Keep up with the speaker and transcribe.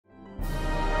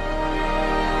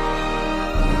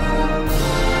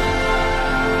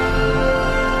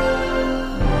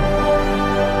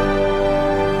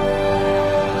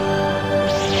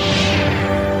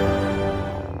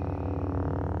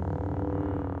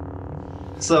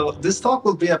So this talk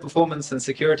will be a performance and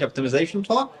security optimization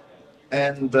talk.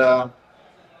 And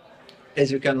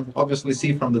as you can obviously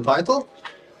see from the title,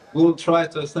 we'll try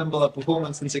to assemble a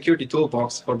performance and security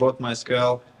toolbox for both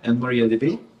MySQL and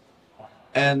MariaDB.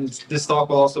 And this talk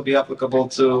will also be applicable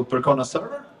to Percona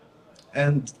server.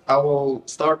 And I will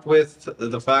start with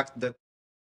the fact that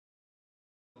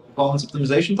performance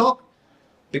optimization talk,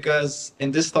 because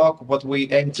in this talk, what we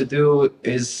aim to do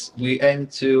is we aim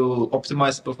to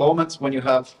optimize performance when you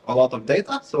have a lot of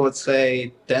data. So let's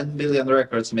say 10 billion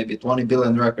records, maybe 20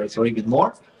 billion records, or even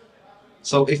more.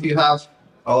 So if you have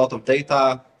a lot of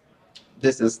data,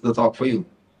 this is the talk for you.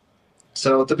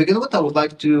 So to begin with, I would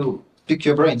like to pick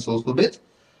your brains a little bit.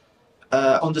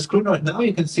 On the screen right now,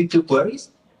 you can see two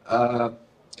queries.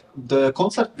 The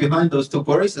concept behind those two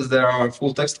queries is there are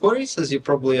full text queries, as you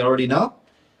probably already know.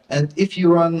 And if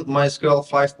you run MySQL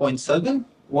 5.7,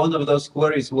 one of those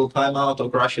queries will time out or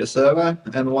crash your server,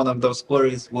 and one of those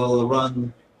queries will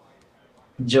run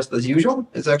just as usual.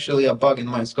 It's actually a bug in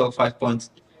MySQL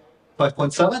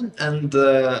 5.7, and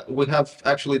we have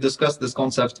actually discussed this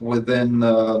concept within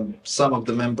some of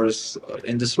the members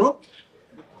in this room.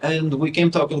 And we came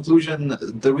to a conclusion,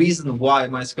 the reason why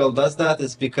MySQL does that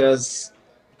is because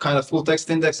kind of full text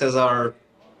indexes are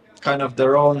kind of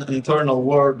their own internal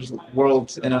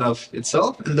world in and of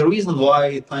itself. And the reason why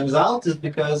it times out is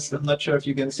because, I'm not sure if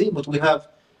you can see, but we have,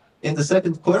 in the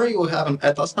second query, we have an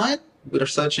eta sign. We're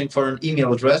searching for an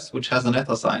email address which has an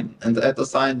eta sign, and the eta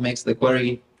sign makes the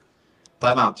query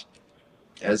time out.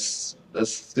 As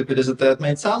stupid as that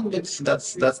may sound, but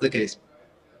that's the case.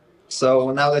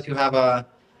 So now that you have a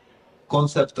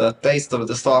concept, a taste of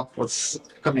the talk, what's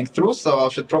coming through. So I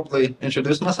should probably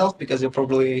introduce myself because you're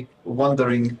probably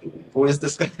wondering who is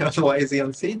this guy and why is he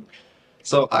on scene.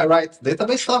 So I write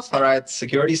database stuff, I write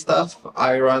security stuff,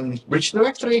 I run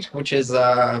BreachDirectory, which is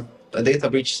a data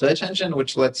breach search engine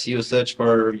which lets you search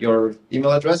for your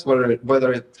email address,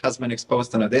 whether it has been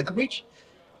exposed in a data breach.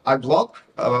 I blog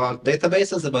about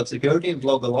databases, about security,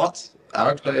 blog a lot.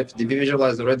 Archive, DB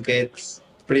Visualizer, Redgate,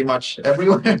 pretty much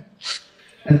everywhere.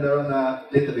 And they're on a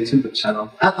database YouTube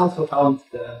channel. And also found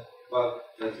the bug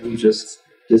that we just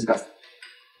discussed.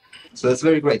 So that's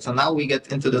very great. So now we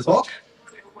get into the talk.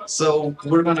 So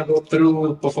we're going to go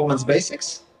through performance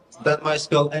basics, then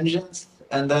MySQL engines,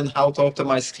 and then how to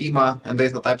optimize schema and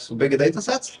data types for bigger data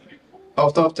sets, how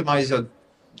to optimize your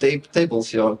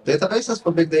tables, your databases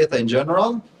for big data in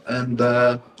general, and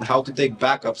how to take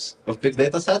backups of big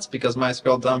data sets because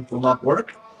MySQL dump will not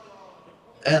work.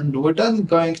 And we're then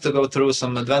going to go through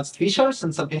some advanced features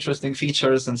and some interesting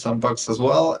features and some bugs as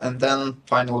well. And then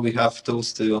finally, we have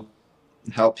tools to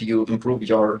help you improve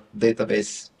your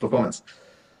database performance.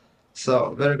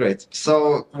 So very great.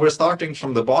 So we're starting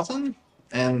from the bottom.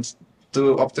 And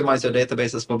to optimize your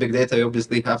databases for big data, you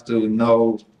obviously have to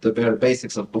know the bare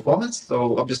basics of performance.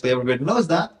 So obviously, everybody knows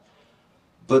that.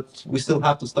 But we still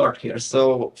have to start here.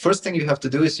 So first thing you have to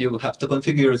do is you have to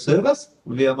configure your service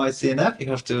via MyCNF. You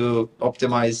have to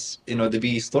optimize, the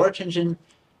B storage engine.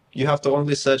 You have to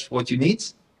only search what you need.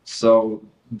 So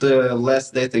the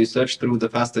less data you search through, the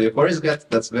faster your queries get.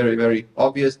 That's very, very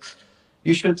obvious.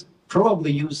 You should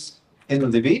probably use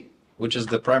InnoDB, which is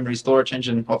the primary storage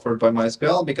engine offered by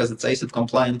MySQL, because it's ACID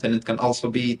compliant and it can also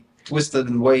be twisted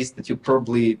in ways that you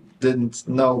probably didn't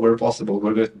know were possible.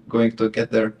 We're going to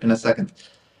get there in a second.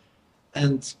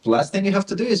 And last thing you have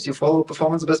to do is you follow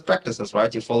performance best practices,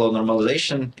 right? You follow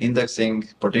normalization, indexing,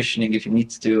 partitioning if you need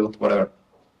to, whatever.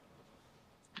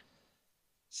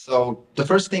 So the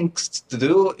first thing to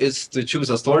do is to choose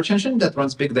a storage engine that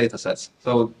runs big data sets.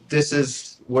 So this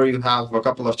is where you have a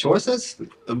couple of choices.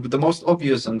 The most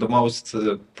obvious and the most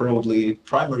probably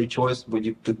primary choice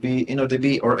could be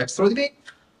InnoDB or XtraDB.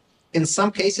 In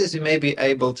some cases, you may be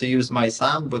able to use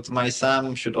MySAM, but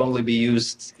MySAM should only be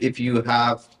used if you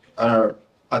have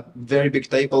a very big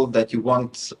table that you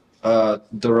want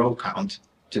the row count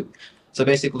to. So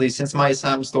basically, since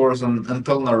MySAM stores an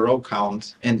internal row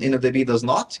count and InnoDB does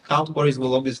not, count queries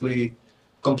will obviously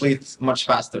complete much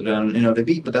faster than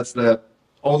InnoDB, but that's the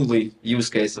only use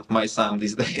case of MySAM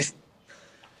these days.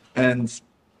 And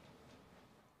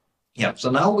yeah,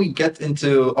 so now we get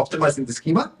into optimizing the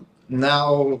schema.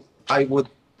 Now, I would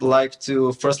like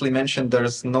to firstly mention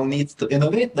there's no need to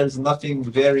innovate. There's nothing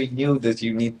very new that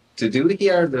you need to do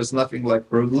here. There's nothing like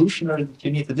revolutionary that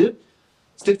you need to do.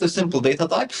 Stick to simple data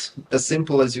types, as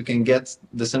simple as you can get,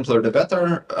 the simpler the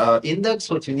better. Index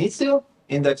what you need to.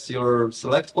 Index your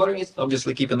select queries.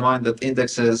 Obviously, keep in mind that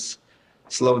indexes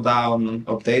slow down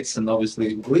updates and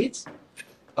obviously reads.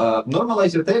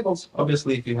 Normalize your tables.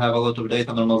 Obviously, if you have a lot of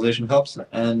data, normalization helps.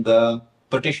 And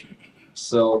partition.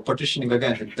 So partitioning,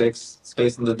 again, it takes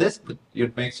space on the disk, but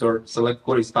it makes your select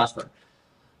queries faster.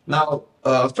 Now,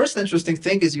 first interesting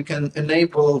thing is you can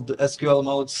enable the SQL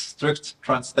mode's strict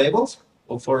trans tables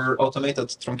for automated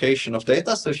truncation of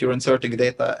data. So if you're inserting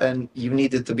data and you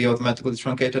need it to be automatically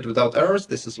truncated without errors,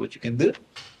 this is what you can do.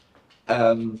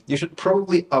 You should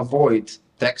probably avoid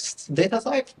text data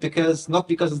type, because not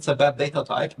because it's a bad data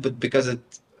type, but because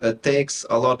it takes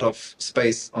a lot of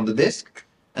space on the disk.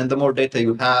 And the more data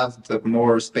you have, the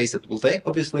more space it will take,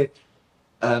 obviously.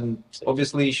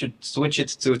 Obviously, you should switch it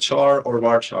to char or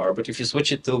varchar. But if you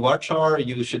switch it to varchar,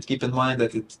 you should keep in mind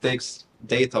that it takes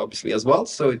data, obviously, as well.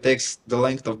 So it takes the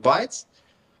length of bytes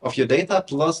of your data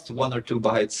plus 1 or 2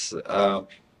 bytes,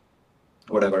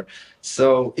 whatever.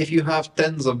 So if you have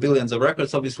tens of billions of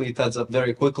records, obviously it adds up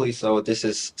very quickly. So this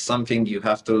is something you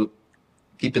have to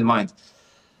keep in mind.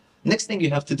 Next thing you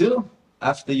have to do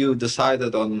after you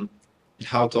decided on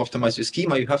how to optimize your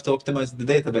schema, you have to optimize the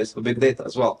database for big data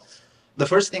as well. The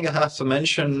first thing I have to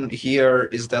mention here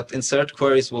is that insert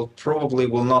queries will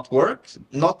not work,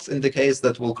 not in the case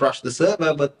that will crash the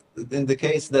server, but in the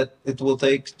case that it will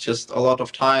take just a lot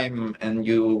of time and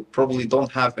you probably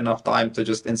don't have enough time to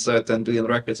just insert 10 billion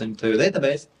records into your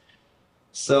database.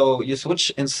 So you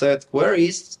switch insert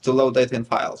queries to load data in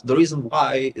files. The reason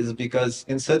why is because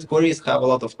insert queries have a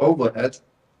lot of overhead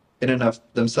in and of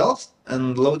themselves,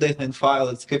 and load data in file,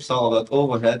 it skips all of that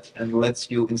overhead and lets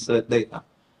you insert data.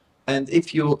 And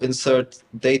if you insert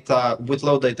data with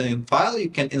load data in file, you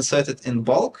can insert it in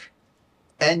bulk,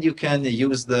 and you can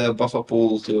use the buffer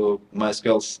pool to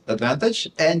MySQL's advantage,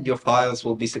 and your files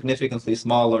will be significantly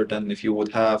smaller than if you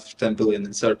would have 10 billion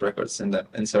insert records in them,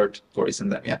 insert queries in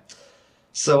them, yeah.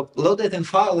 So load data in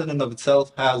file in and of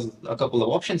itself has a couple of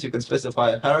options. You can specify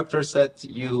a character set.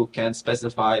 You can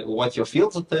specify what your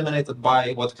fields are terminated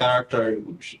by, what character,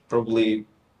 probably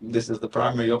this is the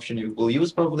primary option you will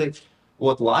use probably,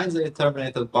 what lines are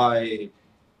terminated by,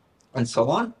 and so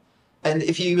on. And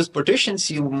if you use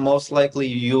partitions, you most likely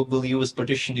you will use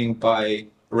partitioning by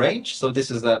range. So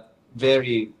this is a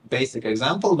very basic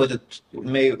example, but it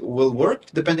will work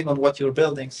depending on what you're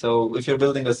building. So if you're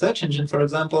building a search engine, for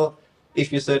example, if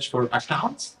you search for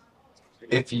accounts,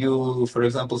 if you, for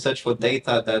example, search for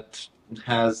data that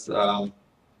has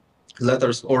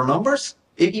letters or numbers,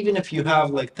 even if you have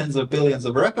like tens of billions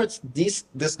of records, this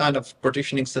kind of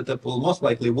partitioning setup will most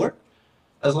likely work,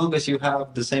 as long as you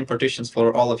have the same partitions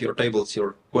for all of your tables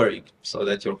you're querying, so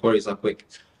that your queries are quick.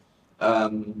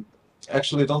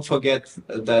 Actually, don't forget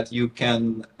that you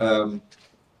can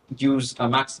use a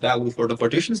max value for the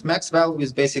partitions. Max value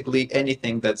is basically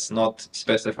anything that's not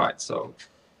specified. So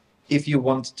if you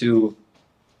want to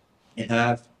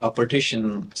have a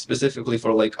partition specifically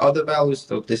for like other values,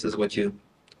 so this is what you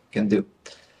can do.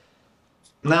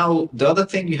 Now, the other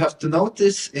thing you have to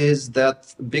notice is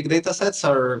that big data sets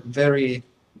are very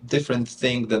different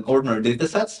thing than ordinary data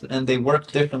sets, and they work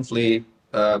differently.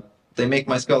 They make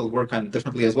MySQL work kind of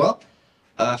differently as well.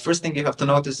 First thing you have to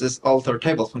notice is alter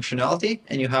table functionality,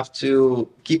 and you have to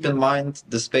keep in mind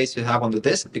the space you have on the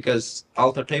disk, because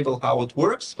alter table, how it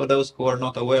works, for those who are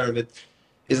not aware of it,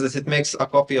 is that it makes a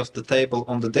copy of the table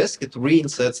on the disk, it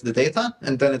reinserts the data,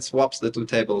 and then it swaps the two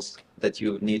tables that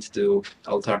you need to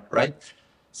alter, right?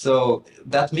 So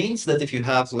that means that if you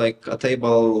have like a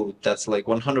table that's like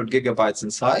 100 gigabytes in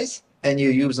size, and you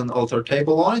use an alter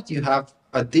table on it, you have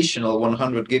additional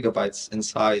 100 gigabytes in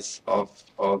size of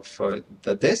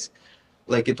the disk.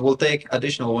 Like it will take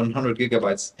additional 100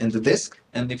 gigabytes in the disk,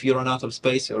 and if you run out of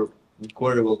space, your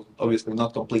query will obviously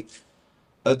not complete.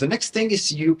 The next thing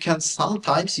is you can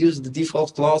sometimes use the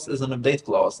default clause as an update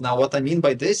clause. Now, what I mean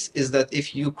by this is that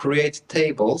if you create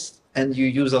tables and you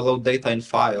use a load data in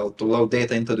file to load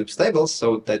data into these tables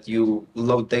so that you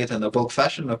load data in a bulk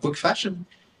fashion, a quick fashion,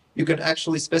 you can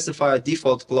actually specify a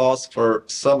default clause for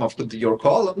some of your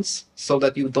columns so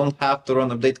that you don't have to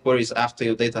run update queries after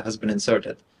your data has been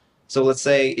inserted. So let's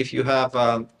say if you have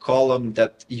a column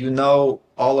that you know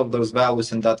all of those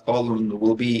values in that column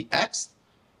will be X,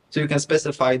 so you can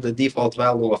specify the default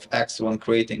value of X when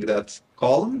creating that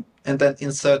column, and then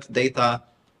insert data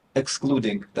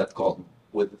excluding that column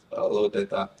with load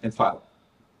data in file.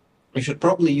 You should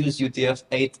probably use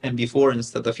UTF-8 MB4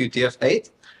 instead of UTF-8.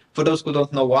 For those who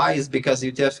don't know why, is because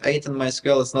UTF-8 in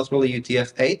MySQL is not really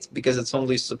UTF-8 because it's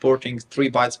only supporting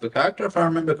 3 bytes per character, if I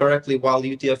remember correctly, while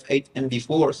UTF-8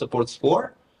 MB4 supports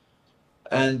 4.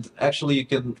 And actually, you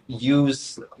can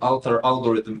use alter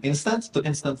algorithm instant to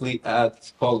instantly add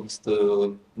columns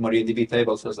to MariaDB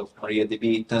tables as of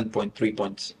MariaDB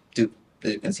 10.3.2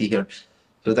 that you can see here.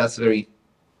 So that's very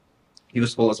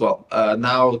useful as well.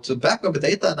 Now to backup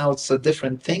data, now it's a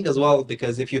different thing as well,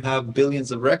 because if you have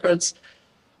billions of records,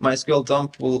 MySQL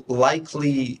dump will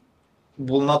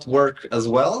not work as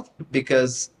well,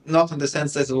 because not in the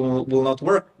sense that it will not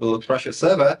work, will crash your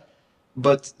server,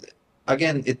 but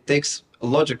again, it takes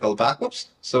logical backups,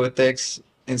 so it takes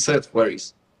insert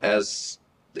queries as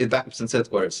it backups insert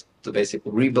queries to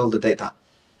basically rebuild the data.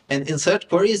 And insert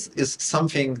queries is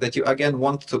something that you again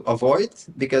want to avoid,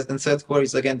 because insert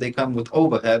queries again they come with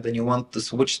overhead and you want to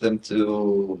switch them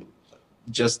to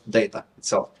just data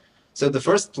itself. So the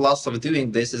first plus of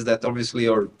doing this is that obviously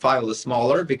your file is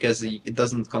smaller because it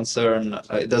doesn't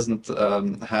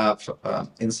have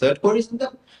insert queries in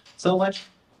them so much.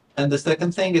 And the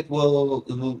second thing,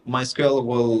 MySQL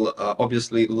will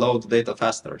obviously load data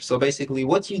faster. So basically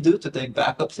what you do to take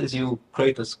backups is you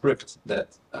create a script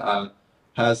that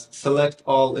has select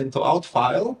all into out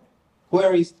file,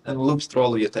 queries, and loops through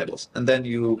all of your tables. And then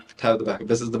you have the backup.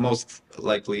 This is the most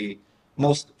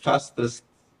fastest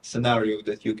scenario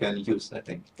that you can use, I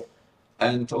think.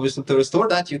 And obviously to restore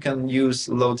that, you can use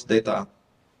load data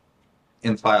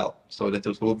in file so that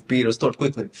it will be restored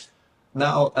quickly.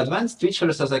 Now, advanced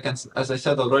features, as I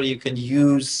said already, you can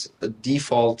use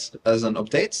default as an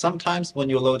update sometimes when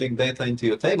you're loading data into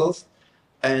your tables.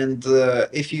 And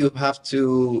if you're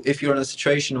in a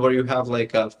situation where you have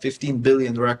like 15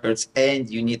 billion records and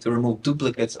you need to remove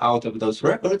duplicates out of those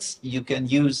records, you can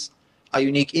use a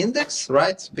unique index,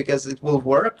 right? Because it will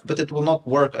work, but it will not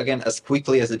work again as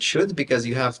quickly as it should, because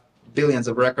you have billions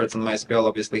of records and MySQL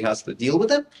obviously has to deal with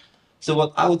them. So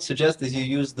what I would suggest is you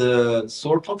use the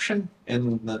sort option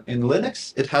in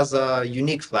Linux. It has a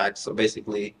unique flag, so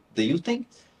basically the U thing,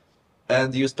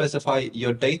 and you specify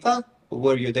your data,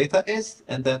 where your data is,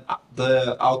 and then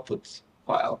the output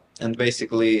file. And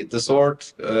basically the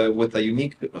sort with a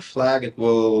unique flag, it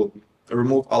will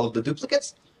remove all of the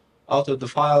duplicates out of the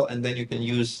file, and then you can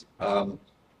use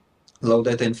load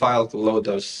data in file to load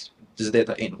this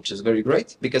data in, which is very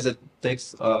great because it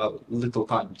takes little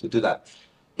time to do that.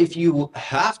 If you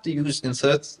have to use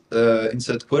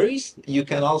insert queries, you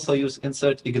can also use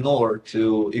insert ignore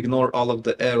to ignore all of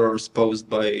the errors posed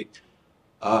by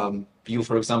you,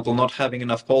 for example, not having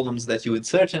enough columns that you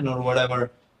insert in or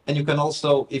whatever. And you can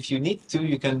also, if you need to,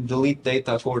 you can delete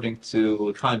data according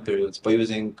to time periods by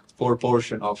using for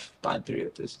portion of time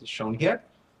period, as shown here.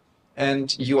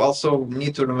 And you also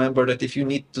need to remember that if you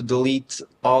need to delete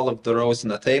all of the rows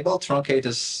in a table, truncate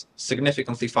is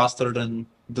significantly faster than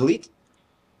delete.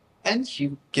 And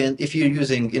you can, if you're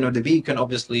using MariaDB, you can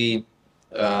obviously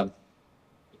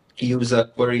use a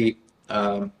query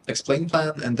explain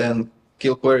plan and then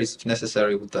kill queries if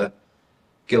necessary with the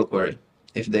kill query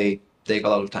if they take a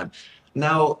lot of time.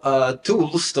 Now,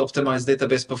 tools to optimize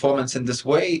database performance in this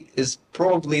way is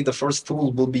probably the first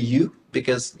tool will be you,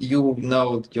 because you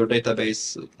know your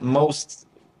database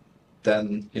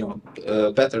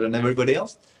better than everybody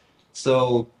else.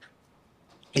 So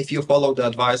if you follow the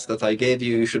advice that I gave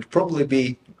you, you should probably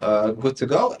be good to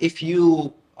go. If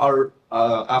you are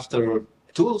after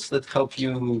tools that help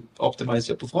you optimize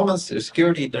your performance, your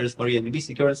security, there's MariaDB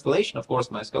secure installation, of course,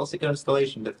 MySQL secure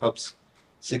installation that helps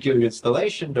secure your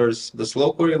installation. There's the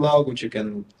slow query log, which you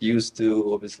can use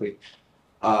to obviously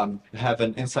have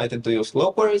an insight into your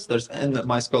slow queries. There's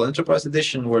MySQL Enterprise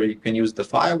Edition, where you can use the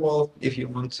firewall if you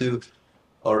want to,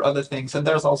 or other things. And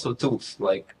there's also tools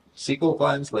like SQL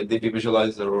clients like DB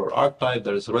Visualizer or Archetype.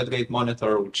 There's Redgate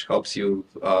Monitor, which helps you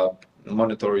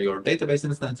monitor your database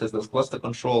instances. There's cluster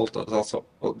control. There's also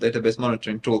a database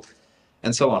monitoring tool,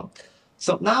 and so on.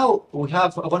 So now we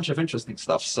have a bunch of interesting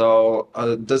stuff. So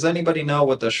does anybody know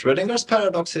what the Schrödinger's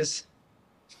paradox is?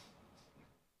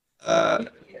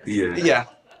 Yeah.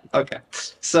 Okay.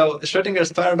 So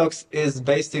Schrödinger's paradox is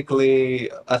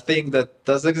basically a thing that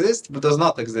does exist but does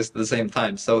not exist at the same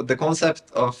time. So the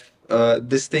concept of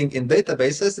this thing in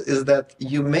databases is that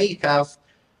you may have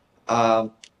a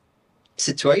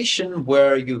situation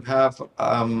where you have,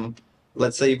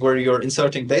 let's say, where you're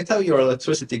inserting data, your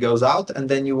electricity goes out, and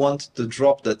then you want to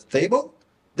drop that table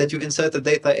that you inserted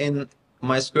data in.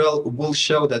 MySQL will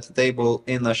show that table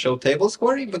in a show tables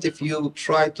query, but if you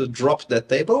try to drop that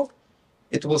table,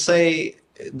 it will say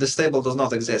this table does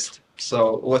not exist.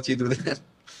 So what do you do then?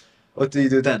 What do you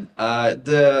do then?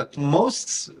 The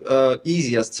most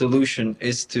easiest solution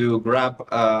is to grab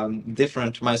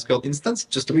different MySQL instance,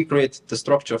 just recreate the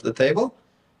structure of the table,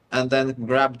 and then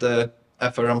grab the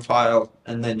FRM file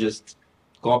and then just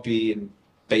copy and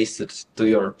paste it to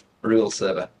your real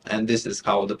server. And this is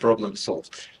how the problem is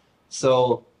solved.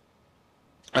 So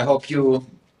I hope you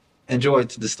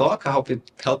enjoyed this talk. I hope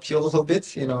it helped you a little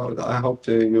bit. I hope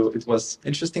it was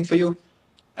interesting for you.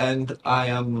 And I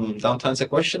am down to answer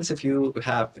questions if you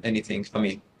have anything for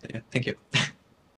me. Yeah, thank you.